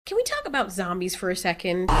Can we talk about zombies for a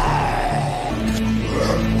second?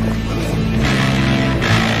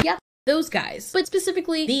 Yep, those guys. But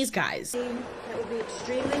specifically, these guys. That would be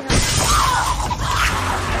extremely helpful.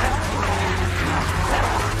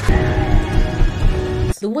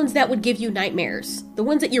 The ones that would give you nightmares. The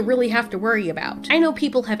ones that you really have to worry about. I know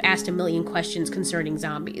people have asked a million questions concerning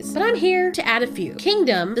zombies, but I'm here to add a few.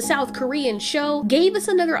 Kingdom, the South Korean show, gave us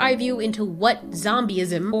another eye view into what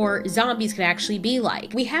zombieism or zombies could actually be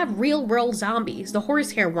like. We have real world zombies, the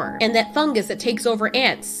horsehair worm, and that fungus that takes over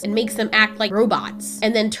ants and makes them act like robots,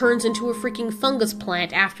 and then turns into a freaking fungus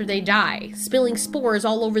plant after they die, spilling spores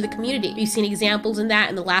all over the community. We've seen examples in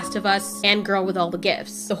that in The Last of Us and Girl with All the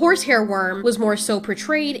Gifts. The horsehair worm was more so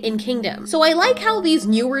portrayed in Kingdom. So I like how these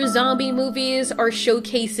newer zombie movies are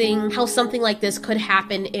showcasing how something like this could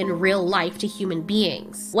happen in real life to human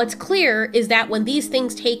beings. What's clear is that when these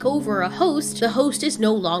things take over a host, the host is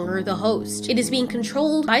no longer the host. It is being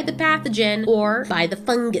controlled by the pathogen or by the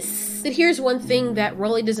fungus. But here's one thing that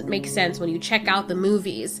really doesn't make sense when you check out the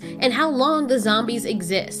movies and how long the zombies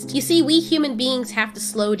exist. You see, we human beings have to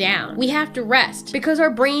slow down. We have to rest because our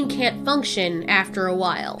brain can't function after a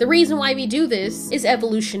while. The reason why we do this is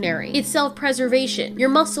evolutionary. It's self-preservation. Your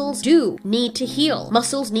muscles do need to heal.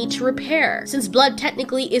 Muscles need to repair. Since blood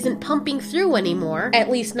technically isn't pumping through anymore, at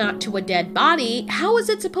least not to a dead body, how is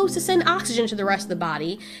it supposed to send oxygen to the rest of the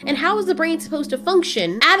body? And how is the brain supposed to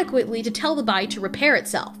function adequately to tell the body to repair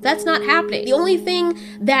itself? That's not happening. The only thing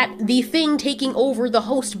that the thing taking over the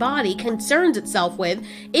host body concerns itself with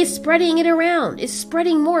is spreading it around, is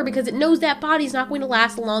spreading more because it knows that body's not going to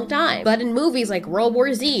last a long time. But in movies like World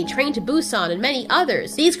War Z, Train to Busan, and many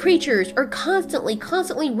others, these creatures are constantly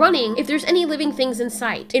running if there's any living things in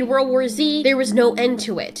sight. In World War Z, there was no end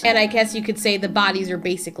to it. And I guess you could say the bodies are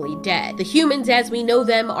basically dead. The humans as we know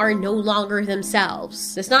them are no longer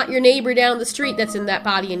themselves. It's not your neighbor down the street that's in that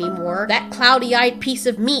body anymore. That cloudy-eyed piece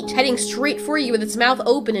of meat heading straight for you with its mouth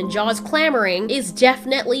open and jaws clamoring is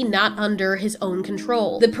definitely not under his own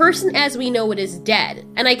control. The person as we know it is dead,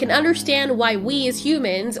 and I can understand why we as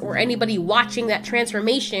humans, or anybody watching that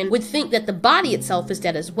transformation, would think that the body itself is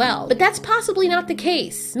dead as well. But that's possibly not the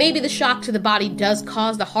case. Maybe the shock to the body does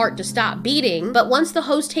cause the heart to stop beating, but once the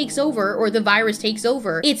host takes over, or the virus takes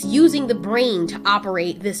over, it's using the brain to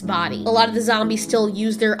operate this body. A lot of the zombies still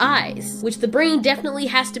use their eyes, which the brain definitely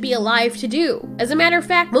has to be alive to do. As a matter of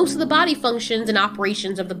fact, most of the body functions and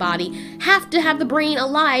operations of the body have to have the brain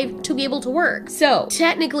alive to be able to work. So,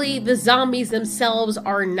 technically, the zombies themselves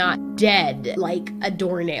are not dead like a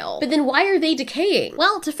doornail. But then why are they decaying?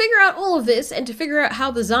 Well, to figure out all of this and to figure out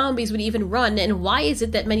how the zombies would even run and why is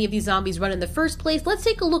it that many of these zombies run in the first place, let's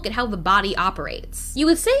take a look at how the body operates. You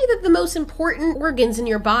would say that the most important organs in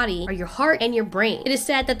your body are your heart and your brain. It is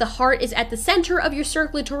said that the heart is at the center of your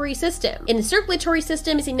circulatory system. And the circulatory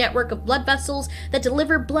system is a network of blood vessels that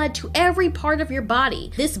deliver blood to every part of your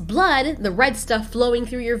body. This blood, the red stuff flowing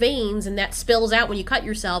through your veins and that spills out when you cut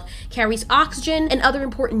yourself, carries oxygen and other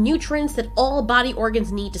important nutrients that all body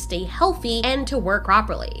organs need to stay healthy and to work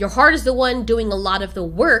properly. Your heart is the one doing a lot of the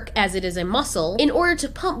work, as it is a muscle, in order to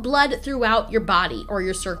pump blood throughout your body or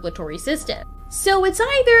your circulatory system. So it's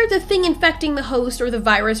either the thing infecting the host or the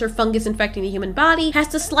virus or fungus infecting the human body has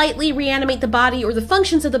to slightly reanimate the body or the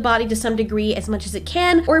functions of the body to some degree as much as it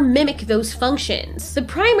can, or mimic those functions. The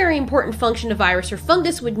primary important function a virus or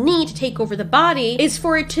fungus would need to take over the body is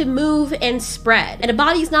for it to move and spread. And a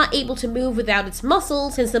body is not able to move without its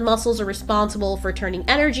muscles, since the muscles are responsible for turning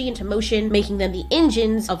energy into motion, making them the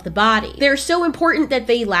engines of the body. They're so important that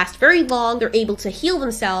they last very long, they're able to heal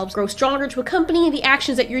themselves, grow stronger to accompany the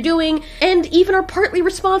actions that you're doing, and even are partly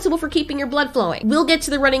responsible for keeping your blood flowing. We'll get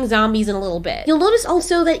to the running zombies in a little bit. You'll notice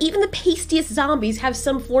also that even the pastiest zombies have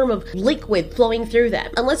some form of liquid flowing through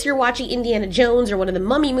them. Unless you're watching Indiana Jones or one of the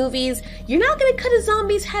Mummy movies, you're not gonna cut a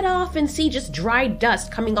zombie's head off and see just dry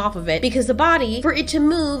dust coming off of it, because the body, for it to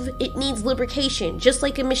move, it needs lubrication, just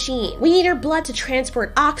like a machine. We need our blood to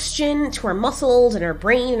transport oxygen to our muscles and our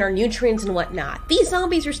brain and our nutrients and whatnot. These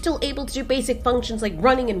zombies are still able to do basic functions like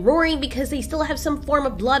running and roaring because they still have some form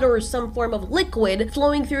of blood or some form of liquid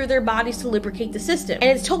flowing through their bodies to lubricate the system.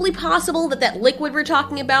 And it's totally possible that that liquid we're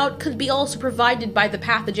talking about could be also provided by the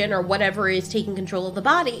pathogen or whatever is taking control of the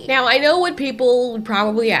body. Now, I know what people would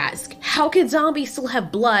probably ask. how can zombies still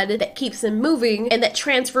have blood that keeps them moving and that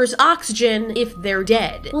transfers oxygen if they're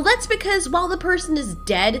dead? Well, that's because while the person is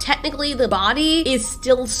dead, technically the body is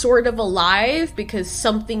still sort of alive because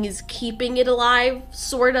something is keeping it alive,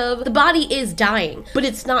 sort of. The body is dying, but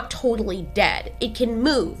it's not totally dead. It can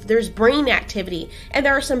move, there's brain activity, and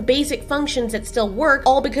there are some basic functions that still work,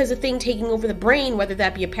 all because the thing taking over the brain, whether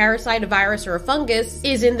that be a parasite, a virus, or a fungus,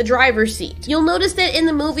 is in the driver's seat. You'll notice that in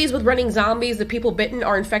the movies with running zombies, the people bitten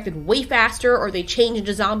are infected way faster, or they change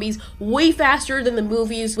into zombies way faster than the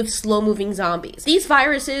movies with slow-moving zombies. These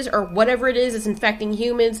viruses, or whatever it is that's infecting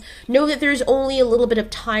humans, know that there's only a little bit of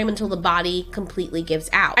time until the body completely gives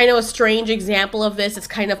out. I know a strange example of this, it's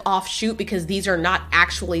kind of offshoot because these are not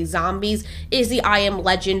actually zombies, is the I Am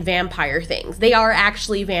Legend vampire things. They are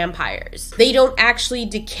actually vampires. They don't actually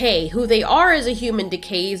decay. Who they are as a human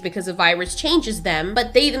decays because a virus changes them,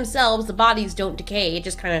 but they themselves, the bodies, don't decay. It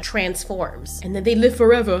just kind of transforms. And then they live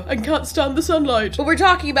forever and can't stand the sunlight. But we're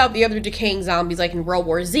talking about the other decaying zombies like in World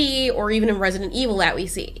War Z or even in Resident Evil that we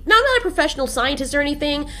see. Now, I'm not a professional scientist or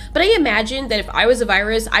anything, but I imagine that if I was a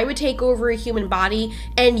virus, I would take over a human body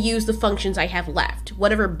and use the functions I have left.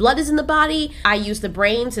 Whatever blood is in the body, I use the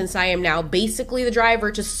brain, since I am now basically the driver,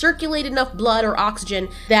 to circulate enough blood or oxygen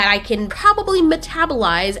that I can probably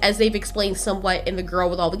metabolize, as they've explained somewhat in The Girl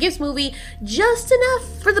with All the Gifts movie, just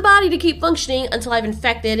enough for the body to keep functioning until I've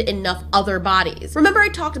infected enough other bodies. Remember I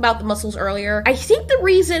talked about the muscles earlier? I think the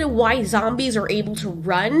reason why zombies are able to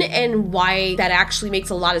run and why that actually makes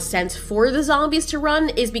a lot of sense for the zombies to run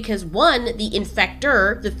is because, one, the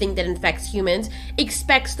infector, the thing that infects humans,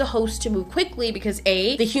 expects the host to move quickly because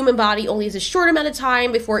A, the human body only has a short amount of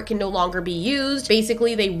time before it can no longer be used.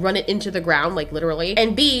 Basically, they run it into the ground, like literally.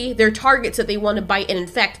 And B, their targets that they want to bite and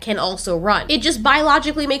infect can also run. It just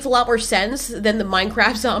biologically makes a lot more sense than the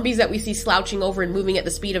Minecraft zombies that we see slouching over and moving at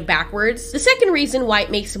the speed of backwards. The second reason why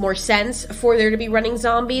it makes more sense for there to be running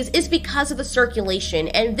zombies is because of the circulation,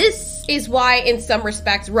 and this is why, in some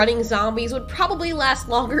respects, running zombies would probably last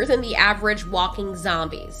longer than the average walking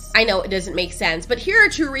zombies. I know it doesn't make sense, but here are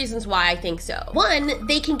two reasons why I think so. One,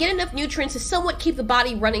 they can get enough nutrients to somewhat keep the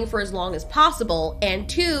body running for as long as possible, and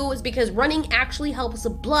two is because running actually helps the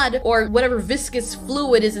blood, or whatever viscous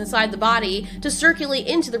fluid is inside the body, to circulate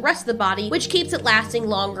into the rest of the body, which keeps it lasting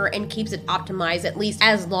longer and keeps it optimized at least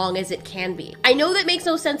as long as it can be. I know that makes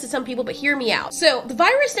no sense to some people, but hear me out. So the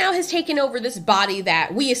virus now has taken over this body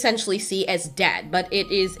that we essentially see as dead, but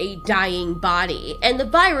it is a dying body. And the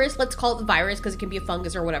virus, let's call it the virus because it can be a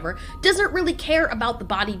fungus or whatever, doesn't really care about the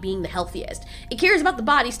body being the healthiest. It cares about the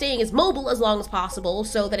body staying as mobile as long as possible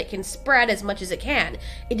so that it can spread as much as it can.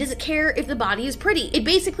 It doesn't care if the body is pretty. It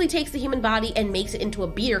basically takes the human body and makes it into a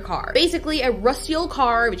beater car. Basically a rusty old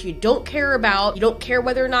car which you don't care about. You don't care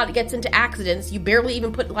whether or not it gets into accidents. You barely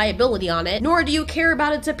even put liability on it, nor do you care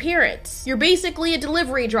about its appearance. You're basically a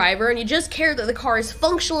delivery driver and you just care that the car is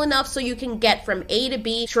functional enough so you can get from A to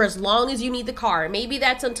B for as long as you need the car. Maybe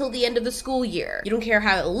that's until the end of the school year. You don't care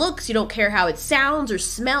how it looks, you don't care how it sounds or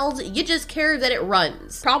smells, you just care that it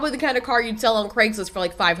runs. Probably the kind of car you'd sell on Craigslist for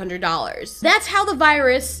like $500. That's how the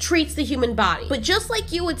virus treats the human body. But just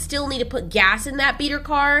like you would still need to put gas in that beater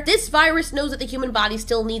car, this virus knows that the human body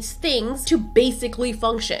still needs things to basically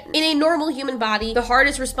function. In a normal human body, the heart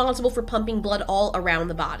is responsible for pumping blood all around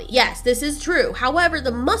the body. Yes, this is true. However,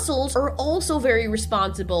 the muscles are also very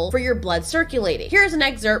responsible for your blood circulating. Here's an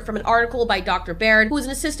excerpt from an article by Dr. Baird, who is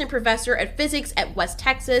an assistant professor at physics at West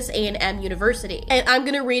Texas A&M University. And I'm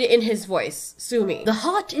gonna read it in his voice. Sue me. The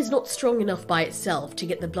heart is not strong enough by itself to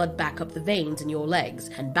get the blood back up the veins in your legs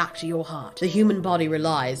and back to your heart. The human body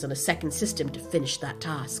relies on a second system to finish that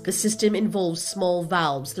task. The system involves small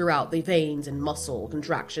valves throughout the veins and muscle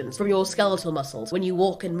contractions from your skeletal muscles when you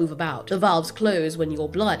walk and move about. The valves close when your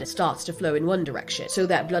blood starts to flow in one direction, so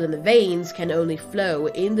that blood in the veins can only flow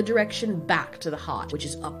in the direction back to the heart, which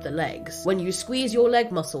is up the legs. When you squeeze your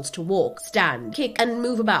leg muscles to walk, stand, kick, and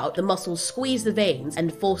move about, the muscles squeeze the veins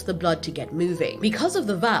and force the blood to get moving. Because of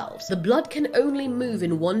the valves, the blood can only move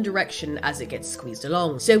in one direction as it gets squeezed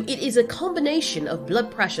along. So it is a combination of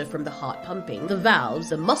blood pressure from the heart pumping, the valves,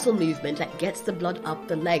 the muscle movement that gets the blood up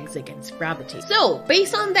the legs against gravity. So,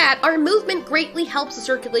 based on that, our movement greatly helps the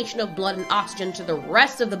circulation of blood and oxygen to the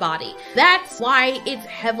rest of the body. That's why it's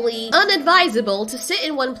heavily unadvisable to sit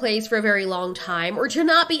in one place for a very long time or to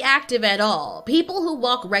not be active at all. People who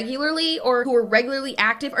walk regularly or who are regularly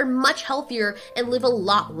active are much healthier and live a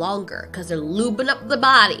lot longer because they're lubing up the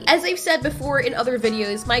body. As I've said before in other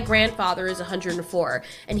videos, my grandfather is 104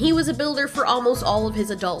 and he was a builder for almost all of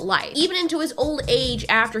his adult life. Even into his old age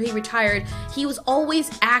after he retired, he was always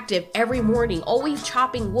active every morning, always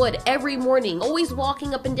chopping wood every morning, always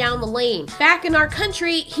walking up and down the lane. Back in our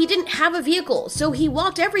country, he didn't have a vehicle, so he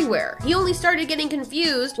walked everywhere. He only started getting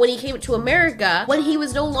confused when he came to America, when he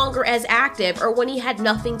was no longer as active or when he had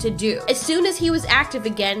nothing to do. As soon as he was active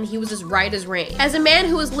again, he was as right as rain. As a man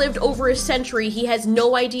who has lived over a century, he has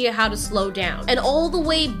no idea how to slow down. And all the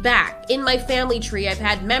way back in my family tree, I've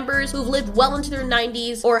had members who've lived well into their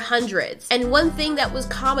 90s or hundreds. And one thing that was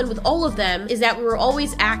common with all of them is that we were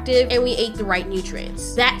always active and we ate the right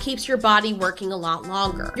nutrients. That keeps your body working a lot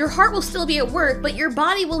longer. Your heart will still be at work, but your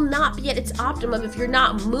body will not be at its optimum if you're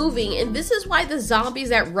not moving. And this is why the zombies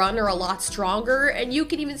that run are a lot stronger, and you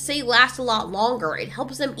can even say last a lot longer. It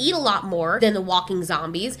helps them eat a lot more than the walking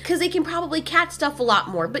zombies because they can probably catch stuff a lot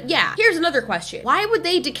more. But yeah, here's another question. Why would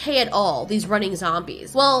they decay at all, these running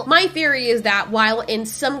zombies? Well, my theory is that while in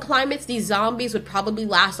some climates these zombies would probably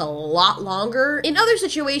last a lot longer, in other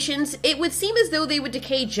situations it would seem as though they would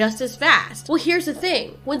decay just as fast. Well, here's the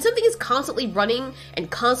thing. When something is constantly running and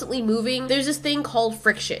constantly moving, there's this thing called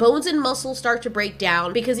friction. Bones and muscles start to break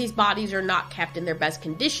down because these bodies are not kept in their best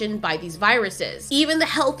condition by these viruses. Even the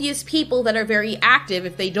healthiest people that are very active,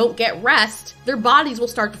 if they don't get rest, their bodies will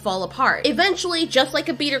start to fall apart. Eventually, just like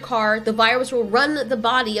a beater car, the virus will run the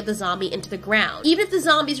body of the zombie into the ground. Even if the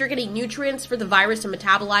zombies are getting nutrients for the virus to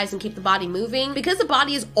metabolize and keep the body moving, because the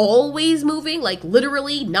body is always moving, like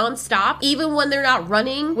literally non-stop, even when they're not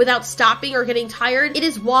running without stopping or getting tired, it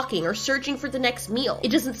is walking or searching for the next meal. It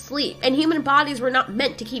doesn't sleep. And human bodies were not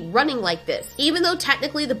meant to keep running like this. Even though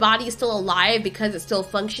technically the body is still alive because it's still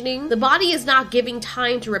functioning, the body is not giving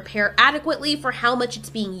time to repair adequately for how much it's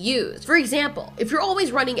being used. For example, if you're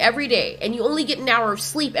always running every day and you only get an hour of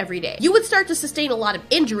sleep every day, you would start to sustain a lot of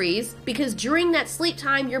injuries because during that sleep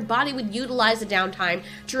time, your body would utilize the downtime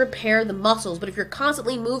to repair the muscles. But if you're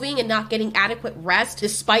constantly moving and not getting adequate rest,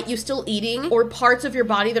 despite you still eating, or parts of your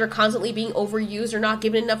body that are constantly being overused or not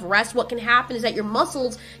given enough rest, what can happen is that your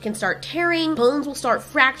muscles can start tearing, bones will start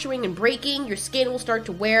fracturing and breaking, your skin will start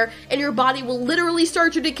to wear, and your body will literally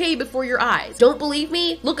start to decay before your eyes. Don't believe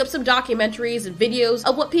me? Look up some documentaries and videos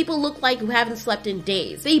of what people look like who haven't slept in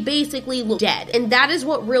days. They basically look dead. And that is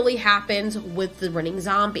what really happens with the running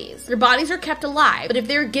zombies. Their bodies are kept alive, but if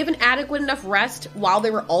they're given adequate enough rest while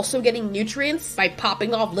they were also getting nutrients by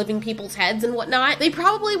popping off living people's heads and whatnot, they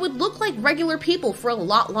probably would look like regular people for a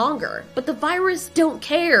lot longer. But the virus don't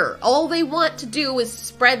care. All they want to do is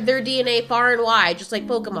spread their DNA far and wide, just like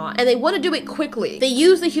Pokemon. And they want to do it quickly. They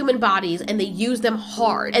use the human bodies and they use them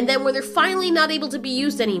hard. And then when they're finally not able to be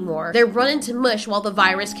used anymore, they're run into mush while the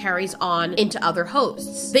virus carries on into other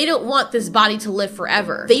hosts. They don't want this body to live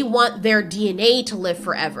forever. They want their DNA to live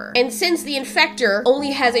forever. And since the infector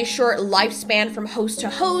only has a short lifespan from host to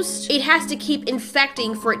host, it has to keep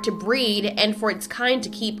infecting for it to breed and for its kind to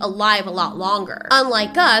keep alive a lot longer.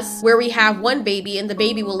 Unlike us, where we have one baby and the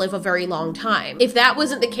baby will live a very long time. If that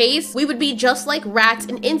wasn't the case, we would be just like rats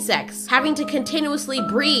and insects, having to continuously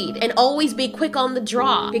breed and always be quick on the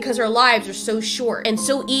draw because our lives are so short and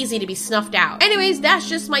so easy to be snuffed out. Anyways, that's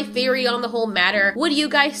just my theory on the whole matter. What do you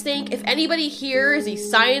guys think? If anybody here is a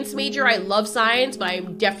science major, I love science, but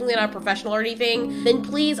I'm definitely not a professional or anything, then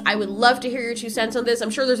please, I would love to hear your 2 cents on this. I'm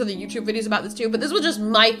sure there's other YouTube videos about this too, but this was just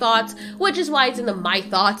my thoughts, which is why it's in the My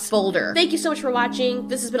Thoughts folder. Thank you so much for watching.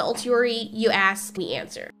 This has been Ultiori. You ask, we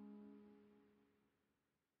answer.